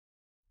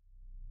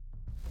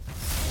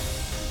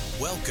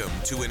Welcome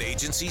to an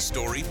Agency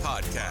Story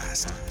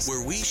podcast,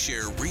 where we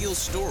share real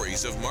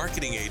stories of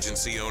marketing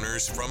agency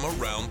owners from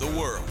around the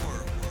world.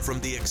 From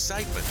the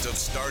excitement of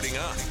starting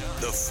up,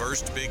 the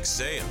first big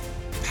sale,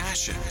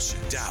 passion,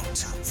 doubt,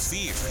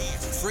 fear,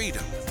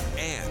 freedom,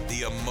 and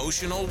the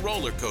emotional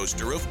roller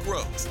coaster of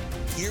growth.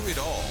 Hear it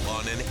all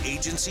on an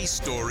Agency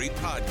Story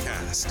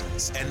podcast.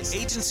 An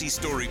Agency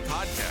Story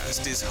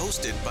podcast is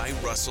hosted by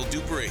Russell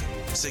Dupree,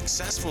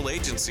 successful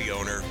agency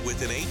owner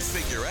with an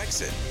 8-figure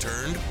exit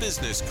turned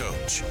business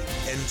coach.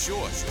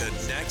 Enjoy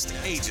the next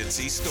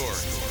Agency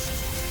Story.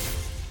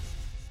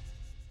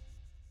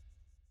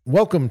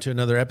 Welcome to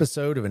another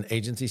episode of an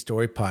Agency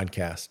Story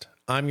podcast.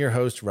 I'm your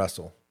host,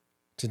 Russell.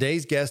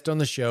 Today's guest on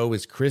the show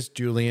is Chris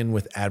Julian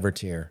with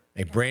Advertir,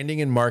 a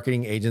branding and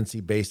marketing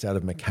agency based out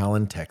of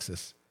Mcallen,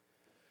 Texas.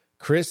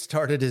 Chris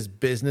started his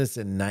business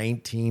in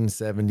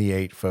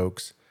 1978,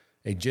 folks.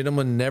 A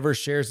gentleman never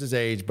shares his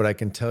age, but I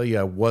can tell you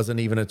I wasn't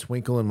even a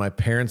twinkle in my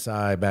parents'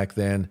 eye back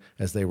then,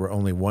 as they were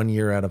only 1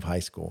 year out of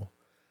high school.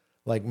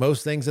 Like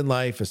most things in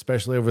life,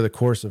 especially over the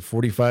course of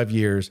 45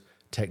 years,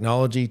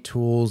 technology,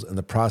 tools, and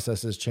the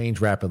processes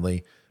change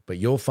rapidly, but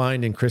you'll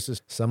find in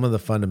Chris's some of the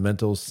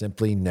fundamentals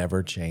simply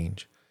never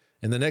change.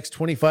 In the next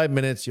 25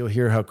 minutes, you'll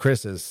hear how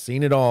Chris has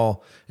seen it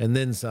all and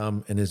then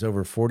some in his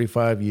over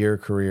 45-year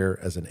career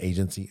as an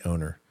agency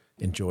owner.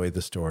 Enjoy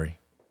the story.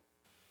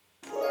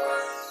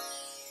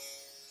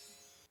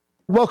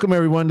 Welcome,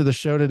 everyone, to the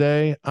show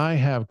today. I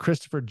have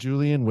Christopher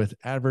Julian with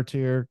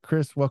Advertir.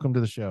 Chris, welcome to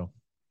the show.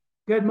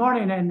 Good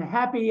morning and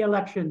happy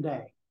election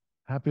day.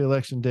 Happy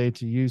election day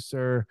to you,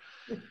 sir.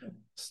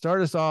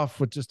 Start us off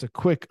with just a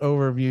quick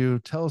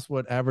overview. Tell us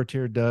what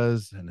Advertir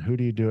does and who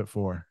do you do it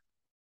for?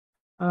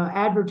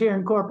 Advertir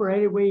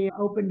Incorporated, we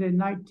opened in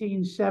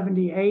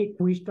 1978.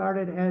 We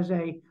started as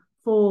a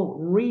full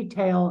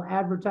retail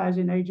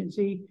advertising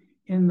agency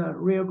in the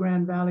Rio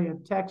Grande Valley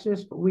of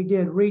Texas. We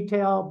did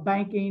retail,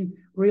 banking,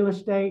 real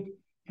estate,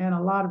 and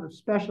a lot of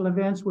special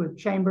events with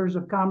chambers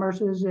of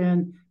commerces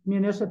and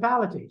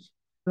municipalities.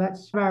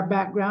 That's our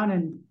background,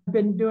 and I've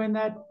been doing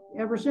that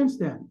ever since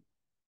then.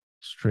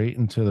 Straight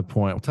and to the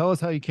point. Tell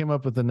us how you came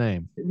up with the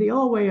name. The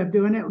old way of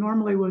doing it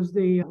normally was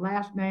the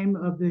last name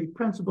of the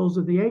principals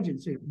of the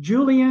agency.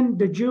 Julian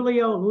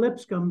DeJulio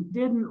Lipscomb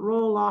didn't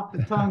roll off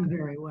the tongue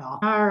very well.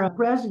 Our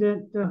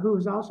president, who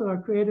is also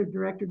our creative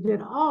director,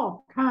 did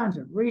all kinds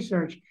of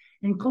research,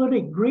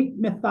 including Greek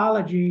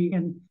mythology,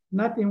 and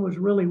nothing was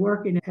really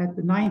working. At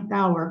the 9th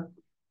hour,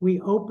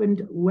 we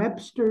opened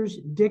Webster's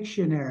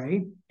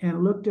Dictionary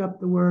and looked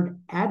up the word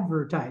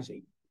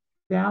advertising.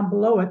 Down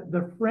below it,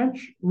 the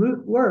French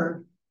root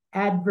word,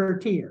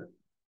 advertir.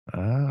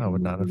 I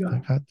would not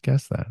have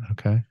guessed that.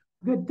 Okay.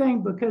 Good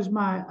thing, because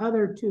my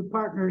other two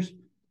partners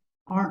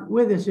aren't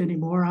with us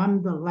anymore.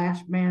 I'm the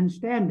last man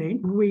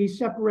standing. We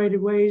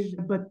separated ways,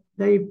 but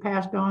they've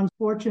passed on.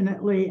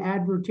 Fortunately,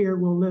 Advertir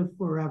will live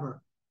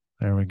forever.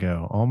 There we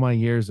go. All my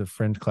years of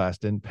French class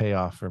didn't pay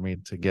off for me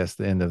to guess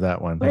the end of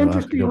that one. But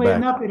interestingly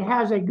enough, it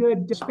has a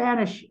good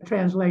Spanish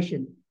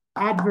translation.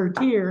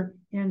 Advertir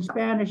in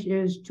Spanish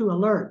is to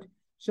alert.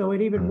 So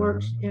it even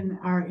works in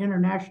our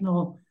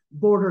international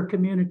border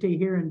community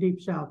here in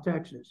Deep South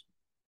Texas.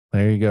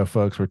 There you go,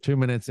 folks. We're 2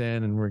 minutes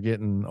in and we're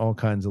getting all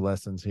kinds of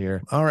lessons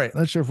here. All right.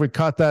 Not sure if we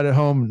caught that at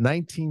home.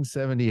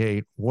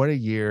 1978. What a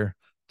year.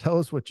 Tell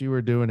us what you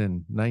were doing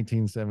in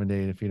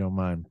 1978, if you don't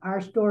mind.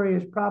 Our story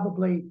is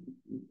probably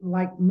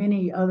like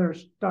many other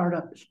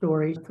startup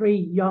stories. 3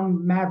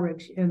 young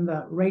mavericks in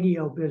the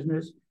radio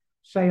business,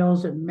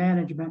 sales and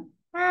management.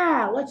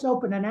 Let's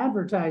open an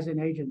advertising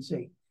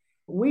agency.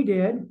 We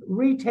did.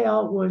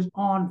 Retail was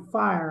on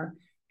fire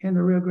in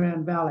the Rio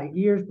Grande Valley.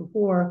 Years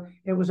before,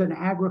 it was an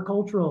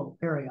agricultural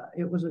area.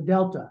 It was a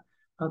delta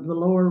of the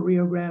lower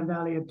Rio Grande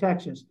Valley of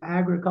Texas.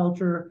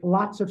 Agriculture,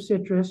 lots of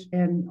citrus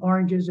and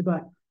oranges,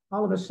 but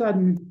all of a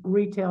sudden,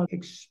 retail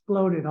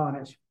exploded on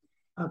us.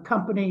 A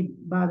company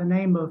by the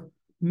name of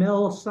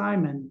Mel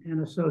Simon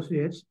and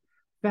Associates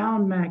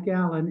found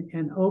Mcallen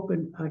and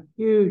opened a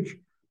huge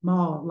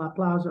mall, La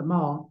Plaza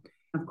Mall.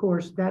 Of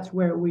course, that's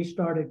where we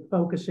started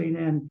focusing,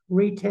 and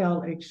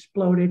retail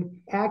exploded.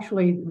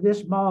 Actually,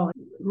 this mall,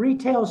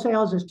 retail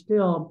sales is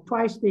still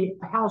twice the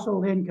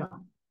household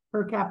income,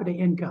 per capita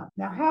income.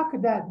 Now, how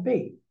could that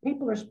be?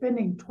 People are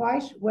spending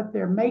twice what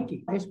they're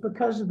making. It's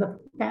because of the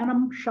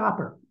phantom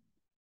shopper,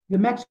 the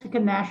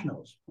Mexican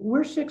nationals.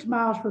 We're 6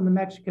 miles from the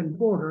Mexican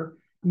border.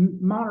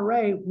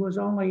 Monterrey was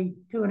only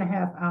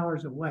 2.5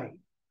 hours away.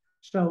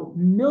 So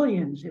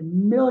millions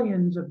and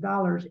millions of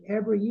dollars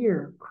every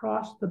year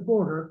cross the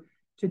border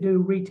to do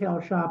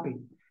retail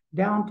shopping.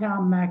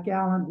 Downtown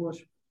Mcallen was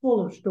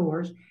full of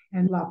stores,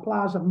 and La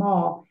Plaza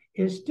Mall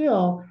is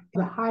still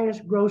the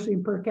highest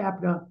grossing per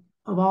capita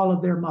of all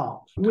of their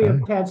malls. Okay. We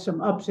have had some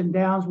ups and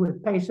downs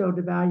with peso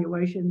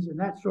devaluations and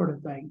that sort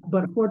of thing,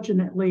 but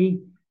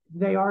fortunately,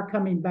 they are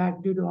coming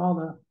back due to all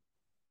the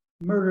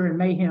murder and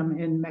mayhem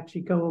in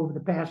Mexico over the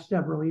past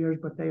several years,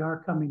 but they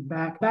are coming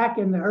back. Back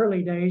in the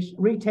early days,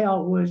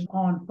 retail was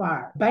on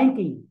fire.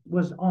 Banking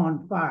was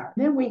on fire.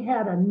 Then we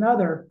had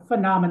another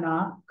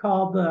phenomenon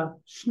called the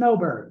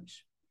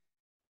snowbirds.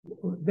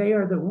 They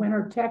are the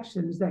winter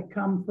Texans that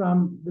come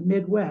from the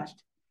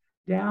Midwest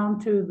down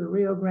to the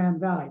Rio Grande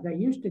Valley. They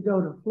used to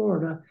go to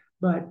Florida,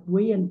 but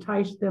we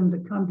enticed them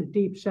to come to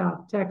deep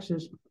South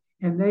Texas,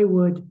 and they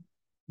would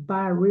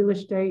buy real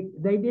estate.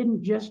 They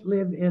didn't just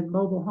live in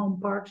mobile home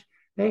parks.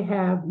 They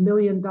have $1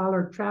 million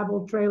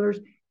travel trailers,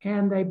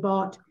 and they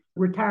bought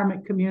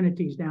retirement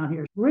communities down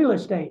here. Real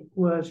estate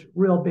was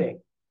real big.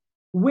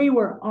 We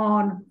were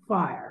on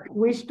fire.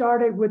 We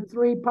started with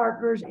 3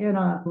 partners in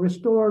a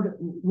restored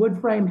wood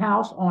frame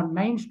house on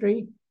Main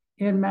Street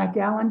in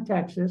Mcallen,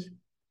 Texas.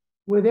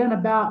 Within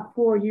about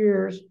 4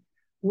 years,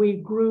 we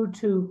grew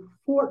to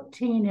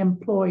 14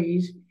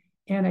 employees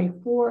in a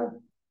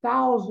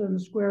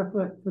 4,000 square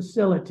foot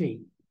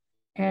facility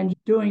and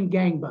doing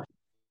gangbusters.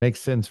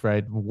 Makes sense,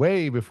 right?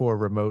 Way before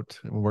remote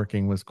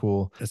working was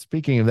cool.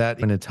 Speaking of that,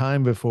 in a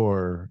time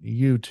before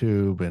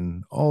YouTube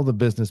and all the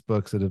business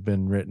books that have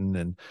been written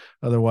and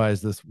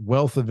otherwise this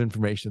wealth of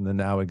information that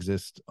now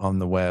exists on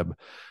the web,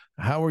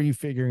 how are you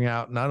figuring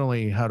out not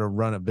only how to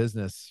run a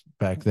business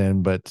back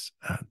then, but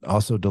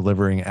also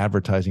delivering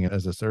advertising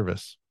as a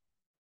service?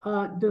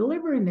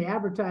 Delivering the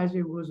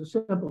advertising was a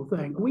simple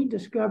thing. We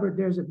discovered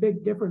there's a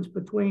big difference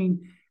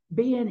between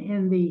being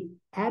in the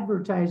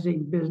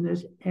advertising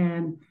business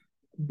and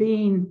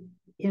being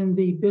in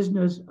the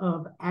business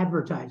of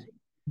advertising.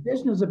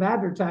 Business of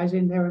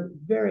advertising, there are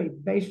very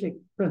basic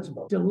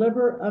principles.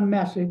 Deliver a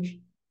message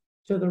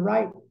to the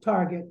right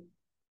target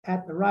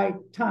at the right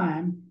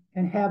time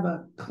and have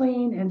a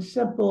clean and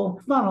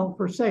simple funnel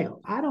for sales.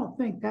 I don't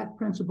think that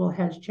principle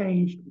has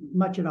changed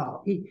much at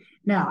all.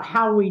 Now,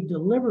 how we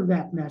deliver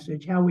that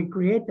message, how we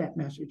create that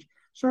message,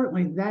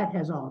 certainly that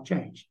has all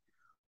changed.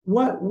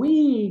 What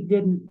we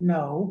didn't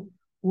know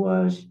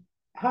was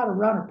how to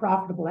run a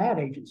profitable ad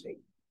agency.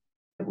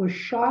 It was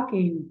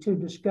shocking to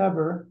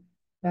discover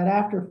that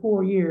after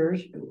 4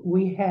 years,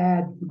 we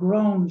had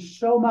grown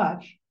so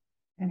much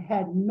and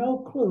had no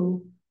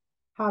clue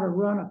how to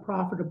run a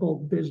profitable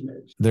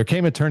business. There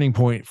came a turning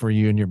point for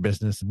you in your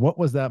business. What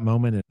was that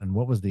moment and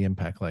what was the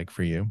impact like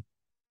for you?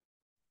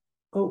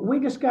 We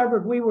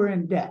discovered we were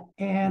in debt,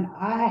 and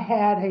I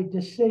had a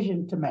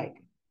decision to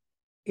make.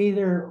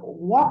 Either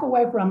walk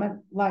away from it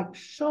like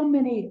so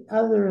many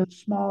other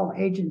small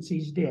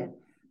agencies did.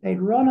 They'd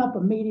run up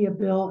a media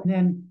bill and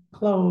then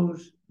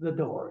close the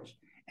doors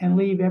and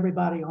leave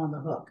everybody on the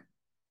hook.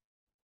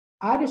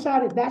 I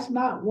decided that's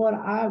not what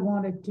I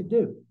wanted to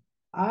do.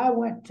 I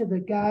went to the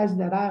guys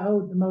that I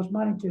owed the most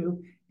money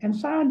to and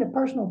signed a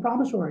personal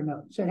promissory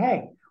note. Said,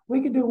 hey,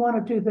 we could do one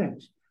of 2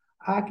 things.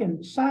 I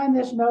can sign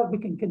this note, we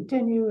can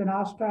continue, and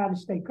I'll try to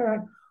stay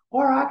current,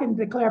 or I can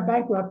declare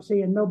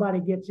bankruptcy and nobody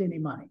gets any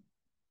money.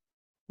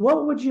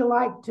 What would you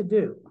like to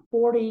do?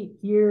 40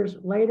 years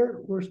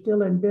later, we're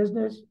still in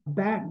business.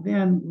 Back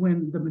then,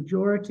 when the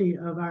majority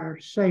of our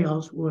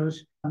sales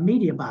was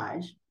media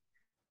buys,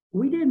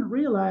 we didn't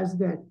realize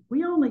that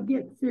we only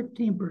get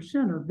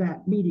 15% of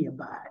that media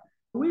buy.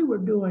 We were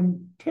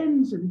doing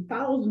tens and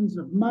thousands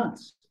of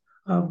months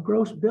of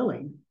gross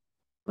billing,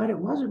 but it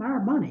wasn't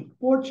our money.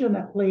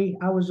 Fortunately,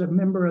 I was a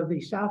member of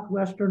the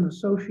Southwestern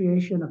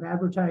Association of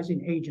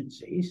Advertising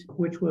Agencies,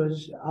 which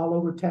was all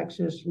over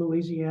Texas,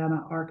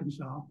 Louisiana,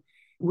 Arkansas.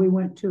 We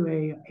went to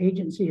an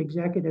agency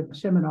executive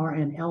seminar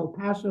in El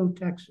Paso,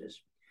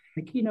 Texas.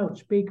 The keynote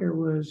speaker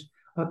was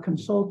a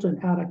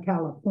consultant out of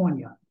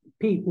California,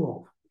 Pete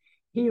Wolf.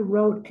 He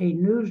wrote a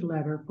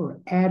newsletter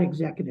for ad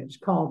executives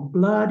called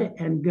Blood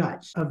and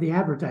Guts of the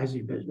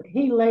advertising business.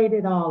 He laid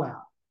it all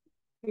out.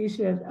 He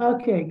said,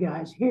 okay,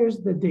 guys, here's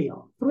the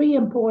deal. 3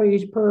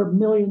 employees per $1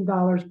 million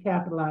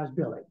capitalized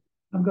billing.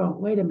 I'm going,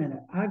 wait a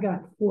minute, I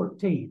got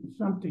 14.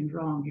 Something's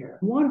wrong here.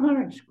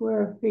 100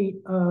 square feet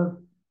of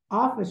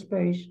office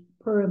space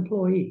per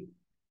employee.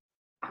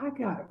 I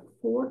got a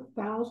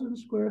 4,000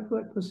 square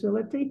foot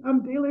facility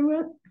I'm dealing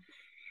with.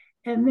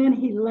 And then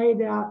he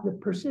laid out the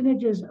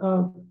percentages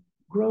of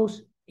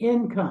gross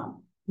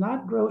income,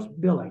 not gross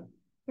billing.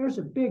 There's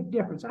a big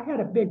difference. I had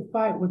a big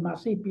fight with my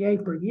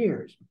CPA for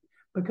years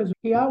because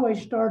he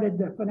always started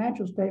the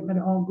financial statement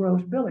on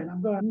gross billing.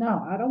 I'm going,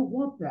 no, I don't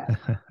want that.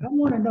 I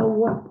want to know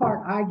what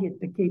part I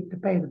get to keep to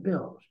pay the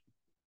bills.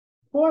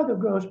 For the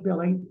gross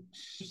billing,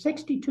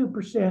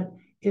 62%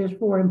 is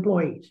for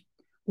employees.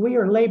 We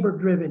are labor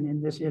driven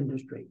in this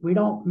industry. We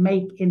don't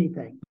make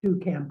anything, do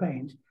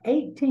campaigns.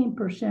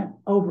 18%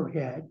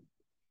 overhead.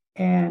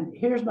 And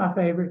here's my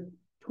favorite,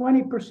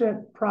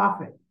 20%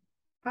 profit.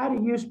 How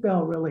do you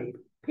spell relief?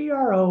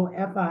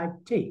 Profit.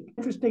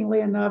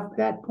 Interestingly enough, at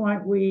that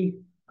point, we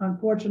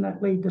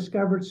unfortunately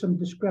discovered some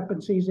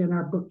discrepancies in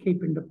our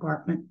bookkeeping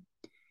department,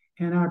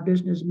 and our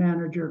business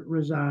manager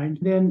resigned.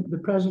 Then the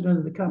president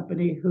of the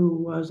company, who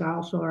was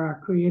also our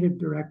creative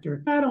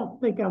director, I don't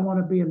think I want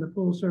to be in the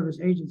full service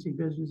agency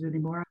business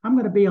anymore. I'm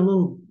going to be a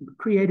little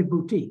creative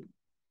boutique.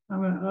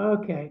 I'm going,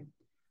 okay.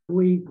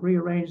 We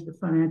rearranged the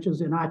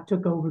financials and I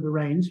took over the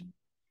reins.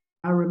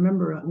 I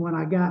remember when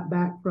I got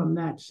back from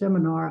that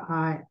seminar,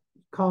 I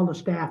called a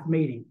staff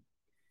meeting.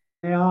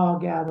 They all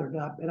gathered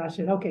up and I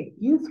said, okay,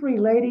 you 3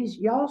 ladies,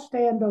 y'all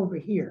stand over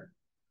here.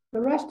 The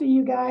rest of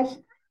you guys,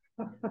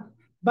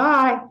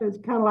 Bye. It's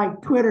kind of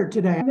like Twitter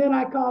today. And then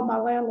I called my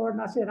landlord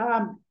and I said,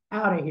 I'm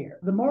out of here.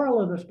 The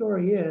moral of the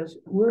story is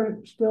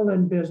we're still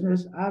in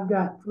business. I've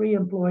got 3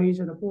 employees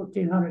in a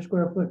 1,400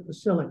 square foot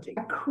facility.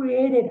 I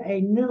created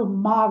a new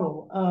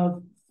model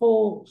of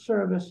full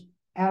service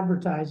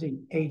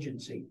advertising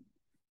agency.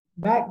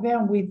 Back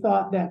then, we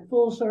thought that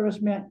full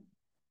service meant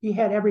you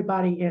had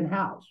everybody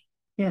in-house,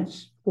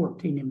 hence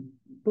 14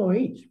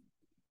 employees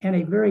in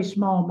a very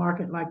small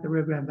market like the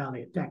Rio Grande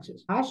Valley of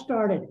Texas. I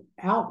started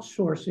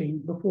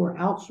outsourcing before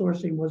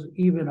outsourcing was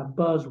even a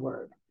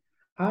buzzword.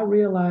 I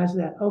realized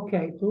that,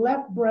 okay,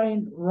 left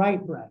brain,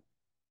 right brain,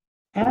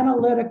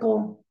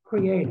 analytical,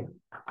 creative.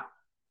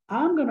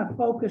 I'm going to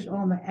focus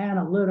on the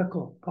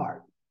analytical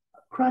part,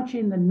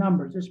 crunching the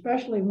numbers,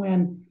 especially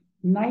when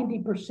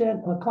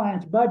 90% of a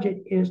client's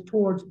budget is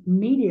towards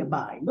media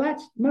buying.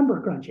 That's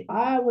number crunching.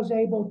 I was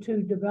able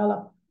to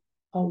develop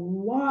a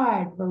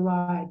wide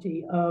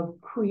variety of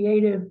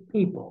creative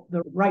people,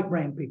 the right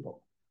brain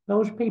people,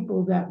 those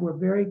people that were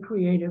very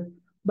creative,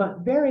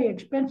 but very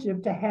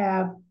expensive to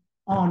have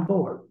on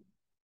board.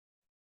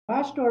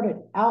 I started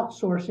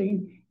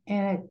outsourcing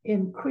and it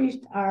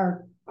increased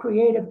our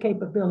creative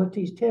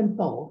capabilities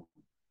tenfold.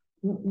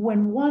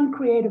 When one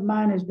creative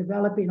mind is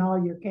developing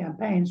all your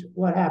campaigns,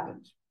 what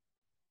happens?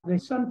 They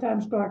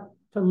sometimes start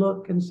to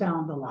look and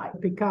sound alike.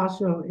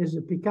 Picasso is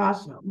a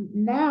Picasso.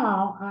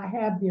 Now I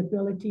have the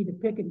ability to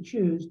pick and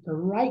choose the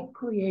right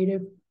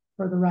creative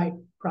for the right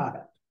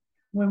product.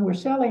 When we're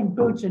selling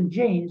boots and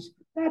jeans,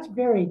 that's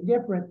very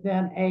different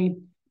than a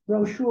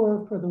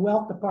brochure for the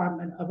wealth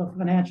department of a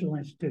financial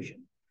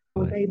institution.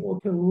 I was able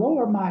to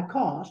lower my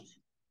costs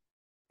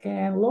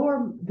and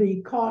lower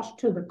the cost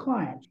to the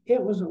clients.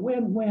 It was a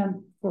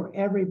win-win for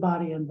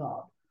everybody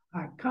involved.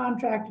 I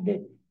contracted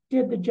it,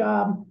 did the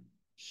job,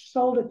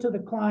 sold it to the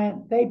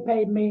client. They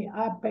paid me,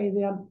 I pay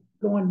them,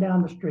 going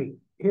down the street.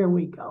 Here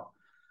we go.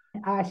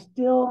 I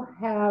still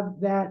have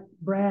that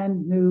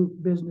brand new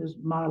business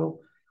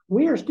model.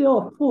 We are still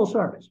a full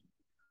service.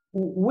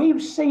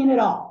 We've seen it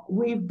all.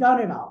 We've done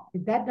it all.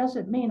 That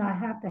doesn't mean I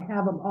have to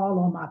have them all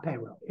on my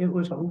payroll. It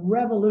was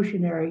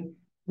revolutionary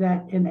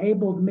that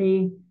enabled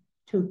me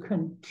to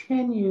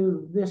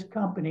continue this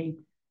company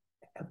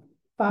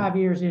 5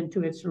 years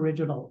into its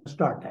original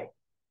start date.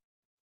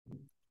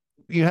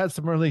 You had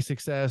some early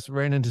success,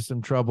 ran into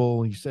some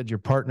trouble. You said your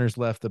partners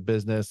left the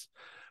business.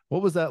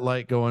 What was that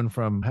like going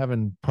from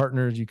having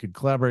partners you could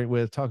collaborate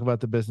with, talk about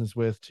the business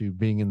with, to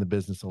being in the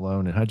business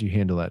alone? And how'd you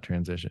handle that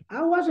transition?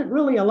 I wasn't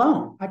really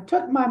alone. I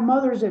took my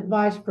mother's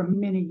advice from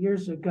many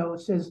years ago.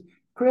 It says,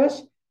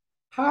 Chris,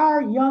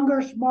 hire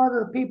younger,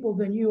 smarter people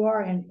than you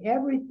are, and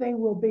everything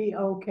will be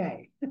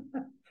okay.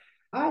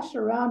 I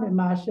surrounded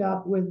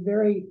myself with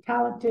very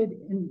talented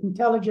and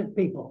intelligent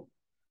people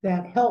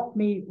that helped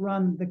me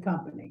run the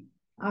company.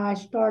 I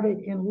started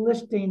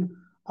enlisting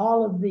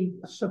all of the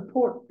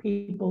support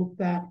people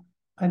that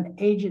an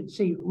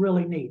agency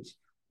really needs.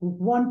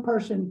 One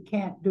person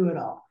can't do it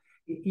all.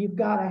 You've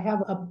got to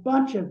have a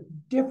bunch of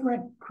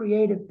different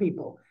creative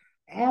people,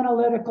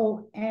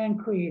 analytical and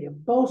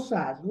creative, both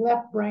sides,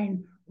 left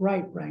brain,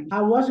 right brain.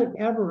 I wasn't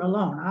ever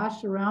alone. I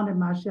surrounded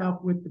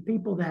myself with the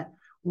people that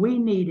we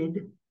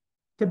needed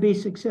to be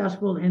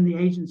successful in the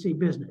agency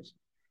business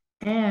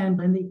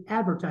and in the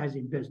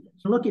advertising business.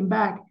 Looking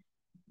back,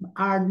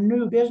 our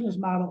new business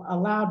model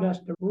allowed us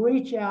to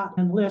reach out,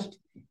 enlist,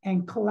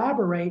 and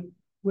collaborate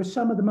with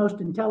some of the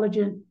most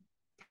intelligent,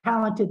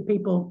 talented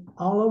people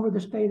all over the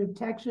state of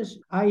Texas.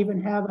 I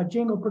even have a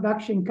jingle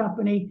production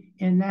company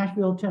in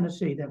Nashville,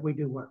 Tennessee that we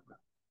do work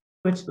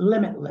with. It's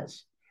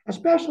limitless,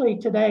 especially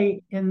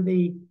today in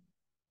the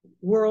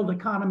world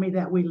economy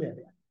that we live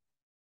in.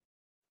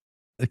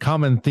 The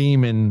common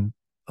theme in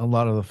a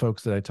lot of the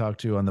folks that I talk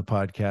to on the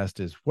podcast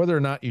is whether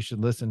or not you should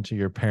listen to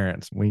your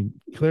parents. We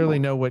clearly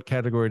know what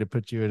category to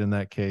put you in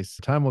that case.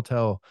 Time will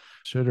tell,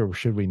 should or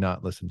should we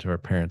not listen to our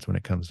parents when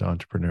it comes to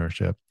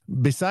entrepreneurship.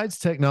 Besides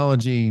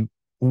technology,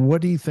 what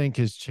do you think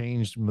has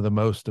changed the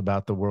most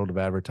about the world of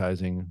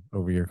advertising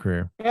over your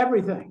career?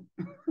 Everything.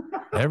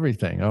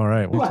 Everything. All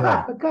right.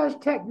 Well, because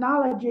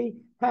technology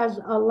has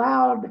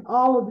allowed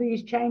all of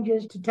these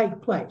changes to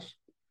take place.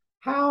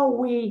 How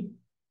we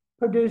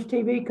produce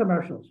TV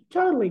commercials,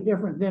 totally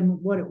different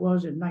than what it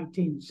was in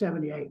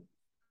 1978.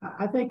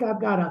 I think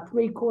I've got a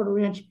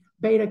 3/4-inch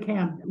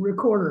Betacam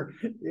recorder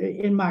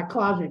in my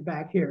closet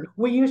back here.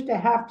 We used to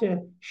have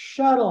to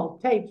shuttle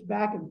tapes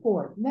back and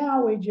forth.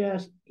 Now we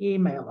just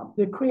email them.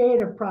 The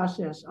creative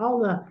process, all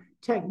the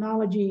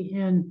technology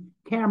in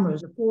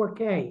cameras, the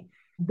 4K,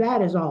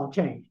 that has all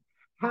changed.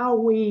 How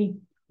we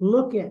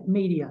look at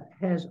media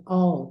has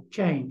all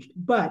changed.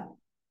 But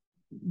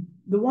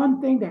the one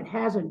thing that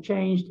hasn't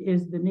changed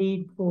is the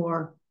need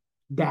for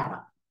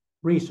data,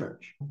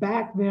 research.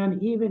 Back then,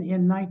 even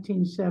in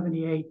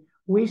 1978,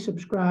 we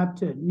subscribed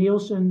to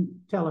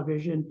Nielsen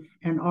television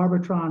and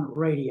Arbitron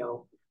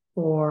radio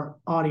for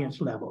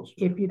audience levels.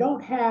 If you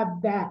don't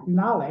have that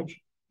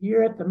knowledge,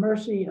 you're at the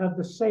mercy of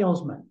the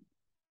salesman.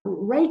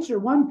 Rates are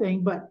one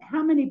thing, but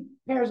how many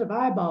pairs of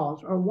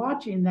eyeballs are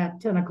watching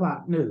that 10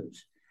 o'clock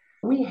news?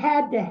 We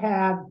had to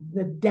have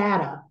the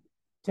data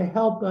to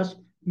help us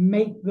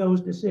make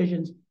those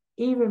decisions,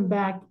 even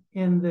back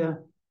in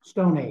the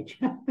Stone Age.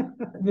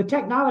 The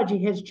technology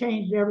has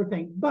changed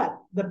everything, but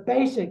the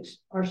basics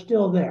are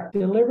still there.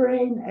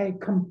 Delivering a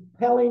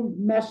compelling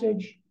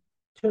message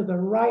to the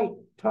right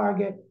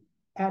target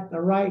at the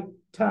right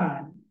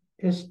time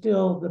is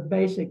still the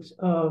basics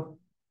of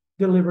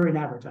delivering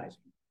advertising.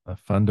 The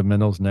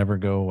fundamentals never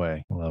go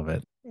away. Love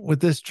it. With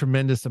this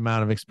tremendous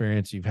amount of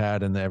experience you've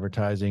had in the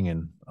advertising,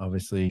 and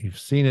obviously you've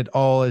seen it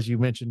all, as you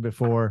mentioned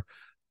before,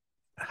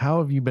 how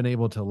have you been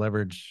able to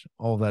leverage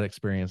all that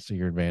experience to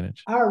your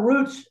advantage? Our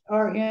roots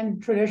are in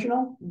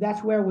traditional.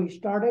 That's where we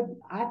started.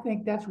 I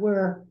think that's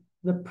where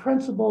the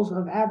principles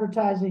of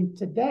advertising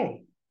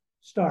today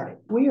started.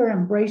 We are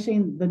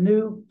embracing the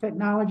new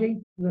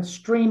technology, the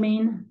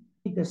streaming,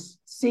 the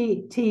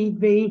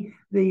CTV,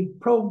 the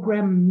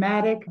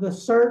programmatic, the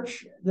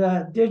search,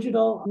 the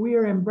digital. We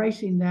are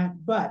embracing that.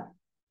 But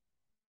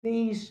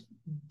these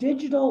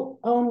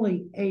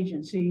digital-only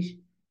agencies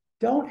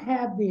don't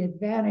have the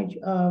advantage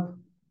of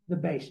the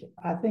basic.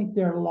 I think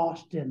they're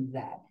lost in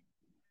that.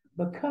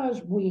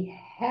 Because we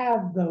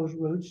have those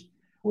roots,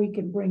 we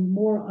can bring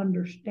more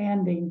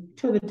understanding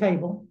to the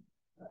table.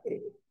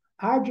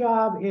 Our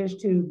job is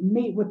to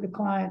meet with the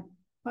client,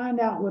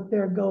 find out what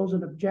their goals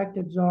and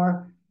objectives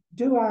are,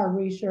 do our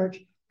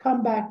research,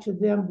 come back to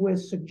them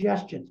with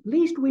suggestions.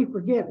 Least we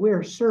forget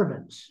we're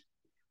servants.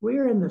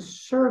 We're in the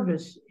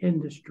service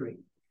industry.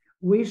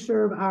 We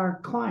serve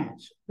our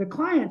clients. The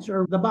clients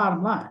are the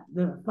bottom line,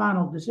 the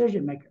final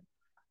decision maker.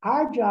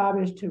 Our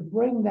job is to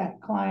bring that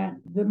client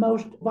the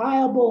most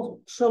viable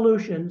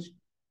solutions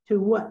to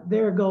what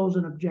their goals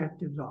and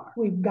objectives are.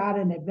 We've got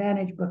an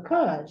advantage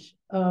because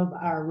of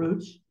our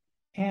roots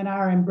and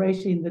our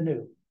embracing the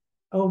new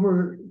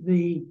over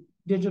the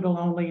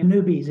digital-only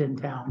newbies in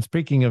town.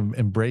 Speaking of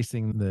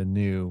embracing the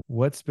new,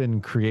 what's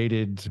been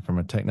created from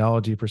a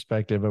technology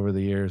perspective over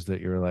the years that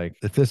you're like,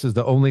 if this is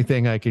the only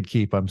thing I could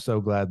keep, I'm so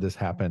glad this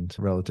happened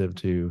relative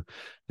to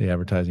the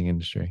advertising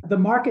industry? The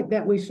market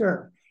that we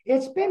serve.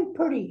 It's been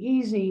pretty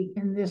easy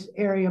in this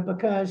area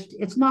because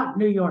it's not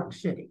New York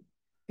City.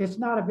 It's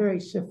not a very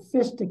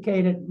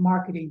sophisticated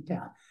marketing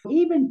town.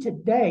 Even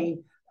today,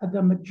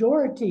 the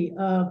majority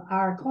of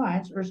our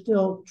clients are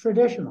still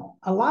traditional.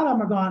 A lot of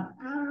them are going,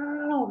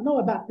 I don't know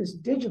about this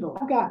digital.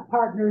 I've got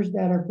partners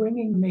that are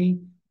bringing me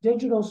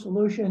digital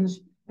solutions,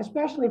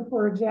 especially,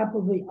 for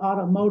example, the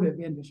automotive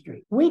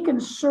industry. We can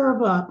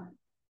serve up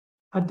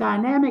a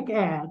dynamic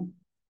ad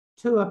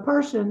to a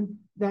person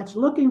that's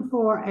looking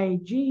for a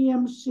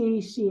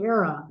GMC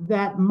Sierra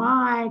that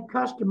my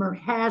customer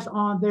has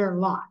on their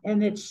lot.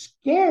 And it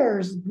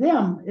scares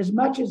them as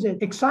much as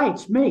it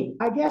excites me.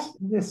 I guess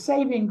the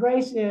saving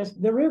grace is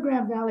the Rio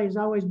Grande Valley has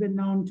always been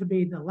known to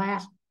be the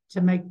last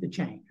to make the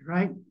change,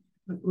 right?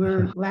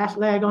 We're last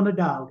leg on the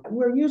dog.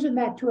 We're using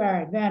that to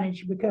our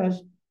advantage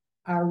because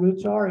our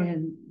roots are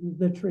in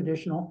the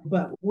traditional,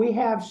 but we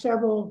have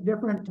several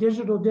different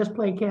digital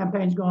display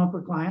campaigns going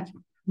for clients.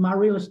 My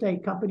real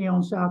estate company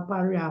on South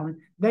Pottery Island,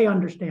 they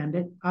understand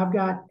it. I've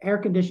got air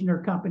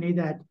conditioner company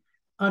that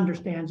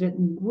understands it.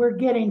 And we're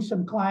getting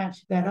some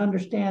clients that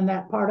understand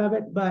that part of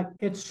it, but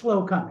it's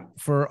slow coming.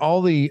 For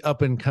all the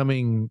up and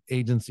coming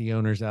agency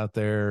owners out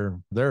there,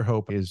 their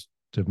hope is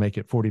to make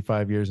it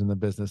 45 years in the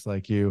business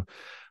like you.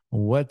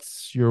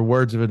 What's your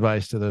words of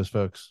advice to those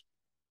folks?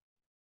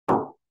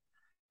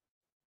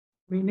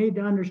 We need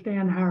to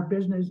understand our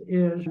business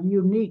is a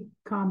unique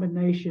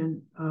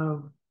combination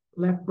of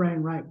left brain,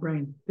 right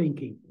brain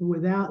thinking.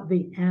 Without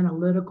the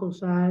analytical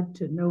side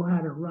to know how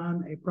to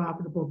run a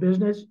profitable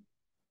business,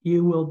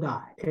 you will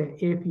die.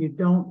 If you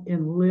don't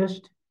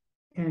enlist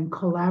and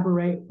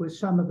collaborate with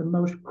some of the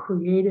most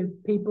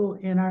creative people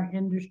in our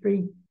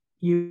industry,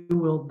 you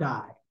will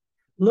die.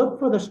 Look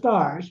for the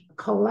stars,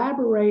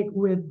 collaborate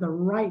with the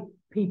right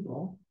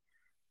people,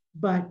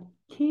 but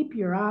keep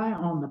your eye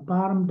on the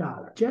bottom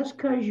dollar. Just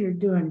because you're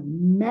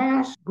doing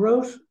mass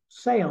gross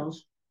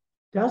sales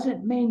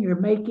doesn't mean you're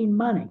making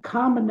money.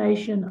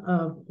 Combination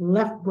of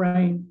left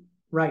brain,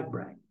 right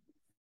brain.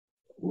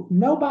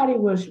 Nobody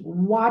was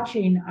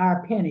watching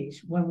our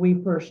pennies when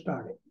we first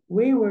started.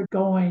 We were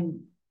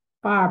going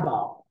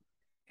fireball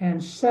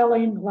and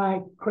selling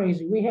like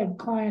crazy. We had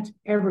clients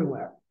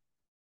everywhere,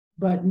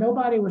 but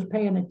nobody was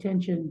paying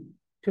attention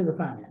to the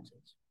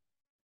finances.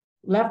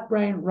 Left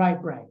brain,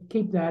 right brain.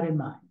 Keep that in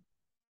mind.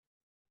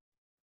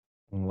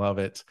 Love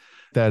it.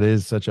 That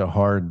is such a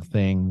hard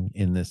thing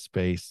in this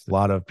space. A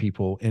lot of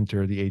people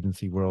enter the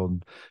agency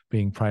world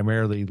being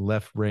primarily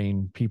left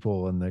brain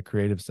people on the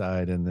creative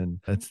side. And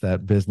then it's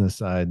that business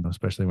side,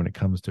 especially when it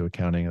comes to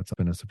accounting. It's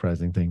been a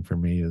surprising thing for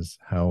me is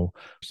how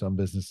some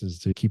businesses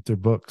to keep their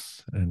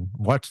books and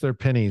watch their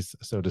pennies,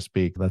 so to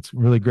speak. That's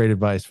really great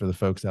advice for the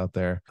folks out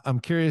there. I'm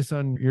curious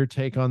on your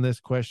take on this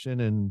question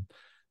and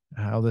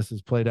how this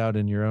has played out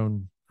in your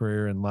own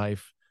career and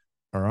life.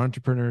 Are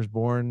entrepreneurs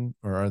born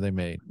or are they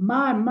made?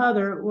 My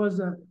mother was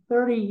a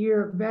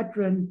 30-year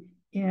veteran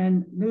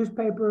in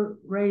newspaper,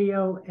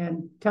 radio,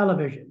 and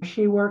television.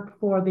 She worked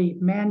for the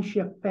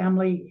Manship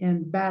family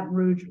in Baton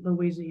Rouge,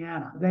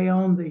 Louisiana. They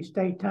own the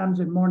State Times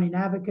and Morning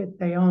Advocate.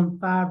 They own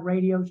 5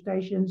 radio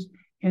stations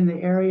in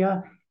the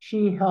area.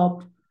 She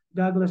helped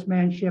Douglas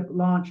Manship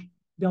launch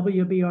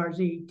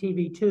WBRZ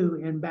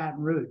TV2 in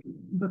Baton Rouge.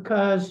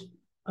 Because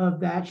of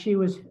that, she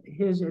was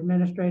his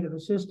administrative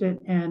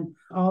assistant, and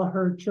all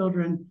her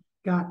children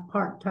got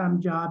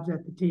part-time jobs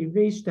at the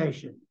TV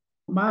station.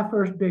 My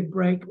first big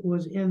break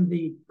was in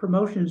the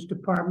promotions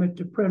department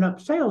to print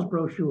up sales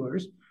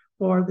brochures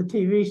for the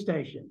TV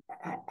station.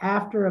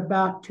 After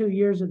about 2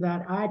 years of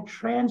that, I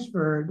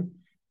transferred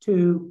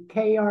to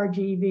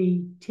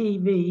KRGV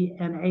TV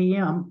and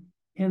AM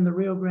in the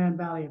Rio Grande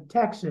Valley of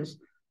Texas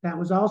that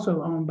was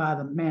also owned by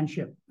the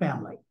Manship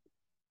family.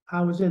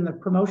 I was in the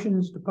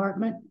promotions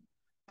department.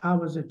 I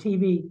was a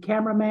TV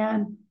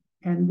cameraman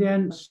and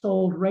then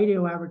sold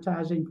radio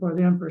advertising for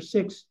them for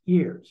 6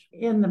 years.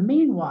 In the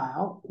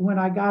meanwhile, when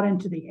I got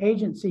into the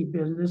agency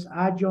business,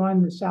 I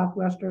joined the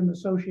Southwestern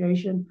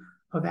Association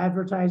of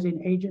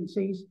Advertising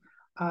Agencies.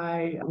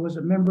 I was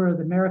a member of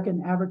the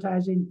American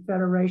Advertising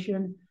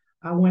Federation.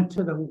 I went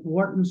to the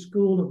Wharton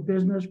School of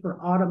Business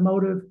for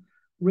automotive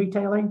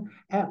retailing.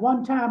 At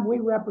one time, we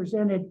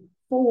represented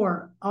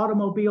 4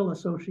 automobile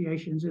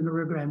associations in the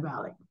Rio Grande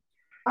Valley.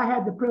 I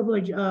had the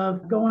privilege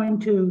of going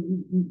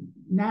to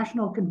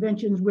national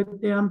conventions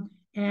with them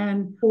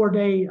and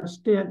 4-day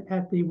stint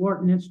at the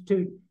Wharton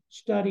Institute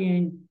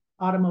studying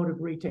automotive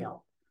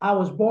retail. I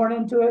was born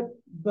into it,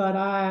 but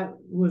I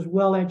was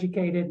well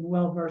educated and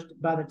well versed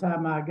by the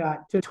time I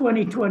got to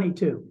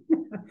 2022.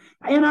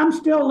 And I'm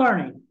still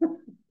learning.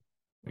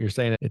 You're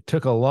saying it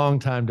took a long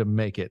time to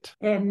make it.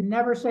 And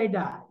never say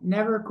die,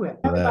 never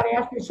quit. Everybody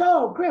asks me,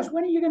 so Chris,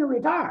 when are you going to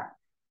retire?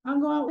 I'm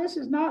going, this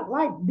is not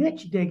like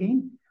ditch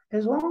digging.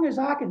 As long as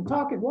I can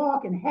talk and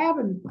walk and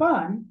having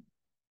fun,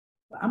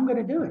 I'm going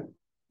to do it.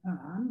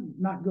 I'm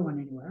not going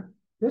anywhere.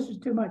 This is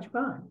too much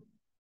fun.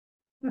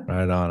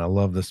 Right on. I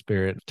love the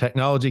spirit.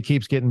 Technology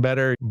keeps getting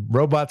better.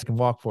 Robots can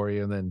walk for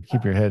you and then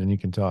keep your head and you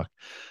can talk.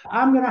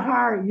 I'm going to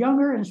hire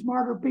younger and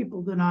smarter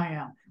people than I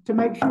am to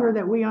make sure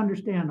that we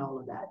understand all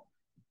of that.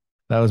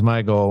 That was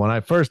my goal. When I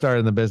first started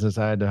in the business,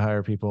 I had to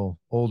hire people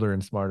older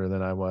and smarter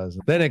than I was.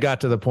 Then it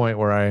got to the point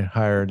where I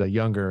hired a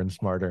younger and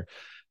smarter.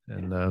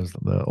 And I was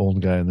the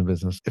old guy in the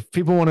business. If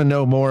people want to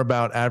know more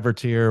about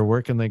Advertir,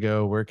 where can they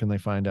go? Where can they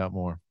find out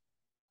more?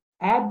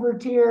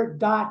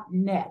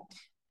 Advertir.net.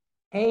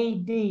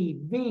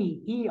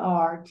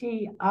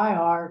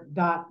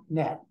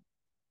 ADVERTIR.net.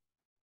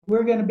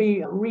 We're going to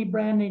be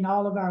rebranding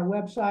all of our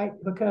website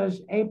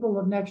because April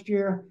of next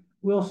year,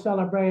 we'll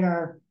celebrate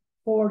our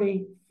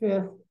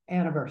 45th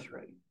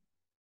anniversary.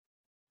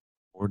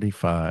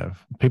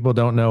 45. People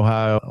don't know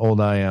how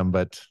old I am,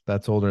 but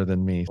that's older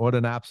than me. What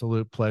an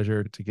absolute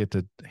pleasure to get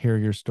to hear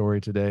your story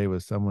today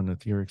with someone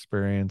with your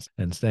experience,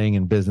 and staying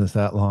in business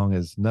that long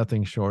is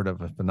nothing short of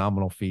a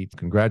phenomenal feat.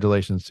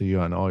 Congratulations to you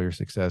on all your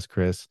success,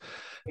 Chris.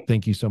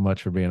 Thank you so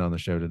much for being on the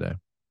show today.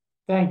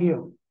 Thank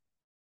you.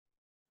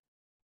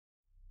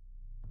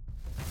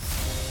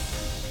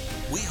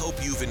 We hope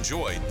you've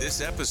enjoyed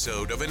this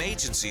episode of an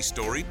Agency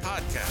Story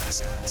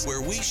podcast,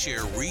 where we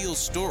share real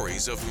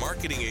stories of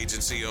marketing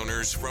agency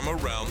owners from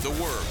around the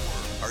world.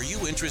 Are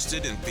you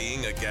interested in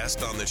being a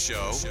guest on the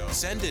show?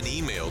 Send an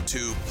email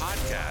to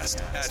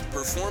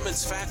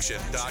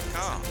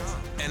podcast@performancefaction.com.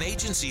 An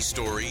Agency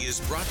Story is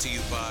brought to you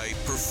by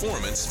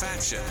Performance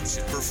Faction.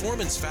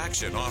 Performance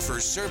Faction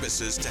offers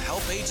services to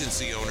help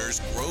agency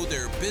owners grow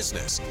their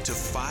business to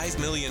 $5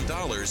 million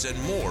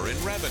and more in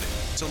revenue.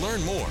 To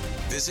learn more,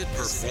 visit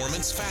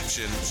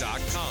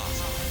performancefaction.com.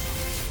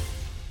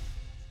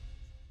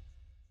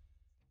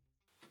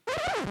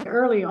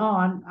 Early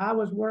on, I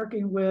was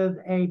working with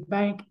a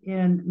bank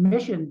in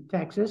Mission,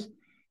 Texas,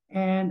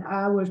 and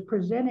I was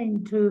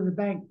presenting to the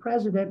bank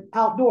president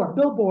outdoor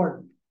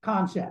billboard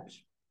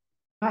concepts.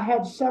 I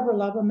had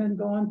several of them and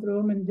going through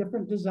them in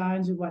different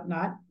designs and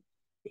whatnot.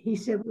 He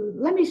said,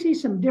 let me see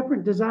some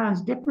different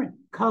designs, different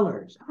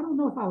colors. I don't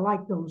know if I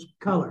like those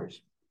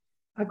colors.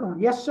 I go,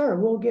 yes, sir,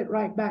 we'll get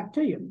right back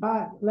to you.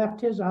 I left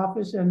his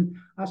office and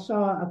I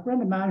saw a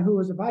friend of mine who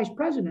was a vice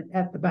president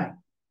at the bank.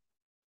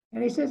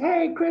 And he says,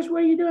 hey, Chris,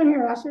 what are you doing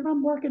here? I said,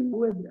 I'm working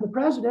with the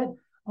president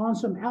on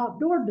some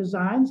outdoor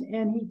designs.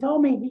 And he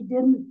told me he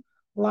didn't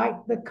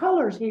like the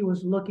colors he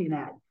was looking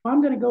at.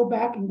 I'm going to go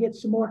back and get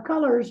some more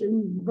colors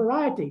and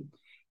variety.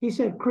 He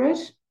said,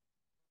 Chris,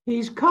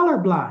 he's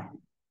colorblind.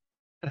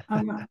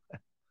 I'm like,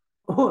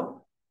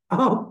 oh,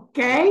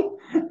 okay.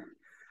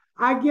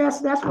 I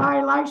guess that's why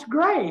he likes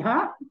gray,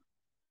 huh?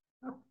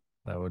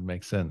 That would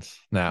make sense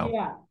now.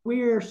 Yeah,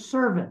 we're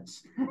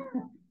servants.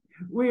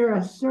 We're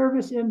a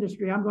service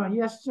industry. I'm going,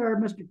 yes, sir,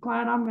 Mr.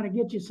 Klein, I'm going to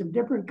get you some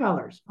different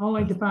colors,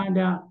 only to find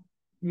out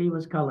he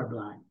was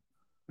colorblind.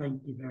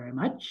 Thank you very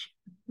much.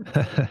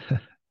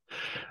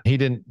 He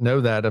didn't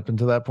know that up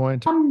until that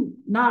point? I'm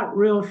not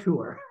real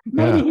sure.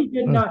 Maybe he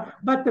didn't know,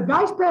 but the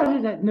vice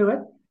president knew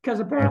it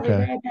because apparently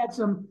they had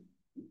some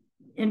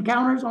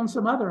encounters on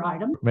some other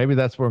items. Maybe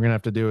that's what we're going to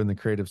have to do in the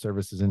creative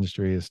services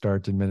industry is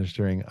start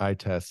administering eye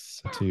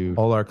tests to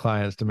all our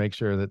clients to make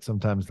sure that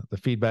sometimes the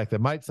feedback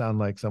that might sound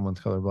like someone's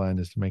colorblind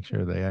is to make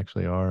sure they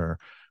actually are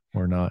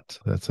or not.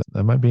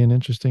 That might be an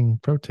interesting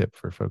pro tip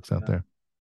for folks out there.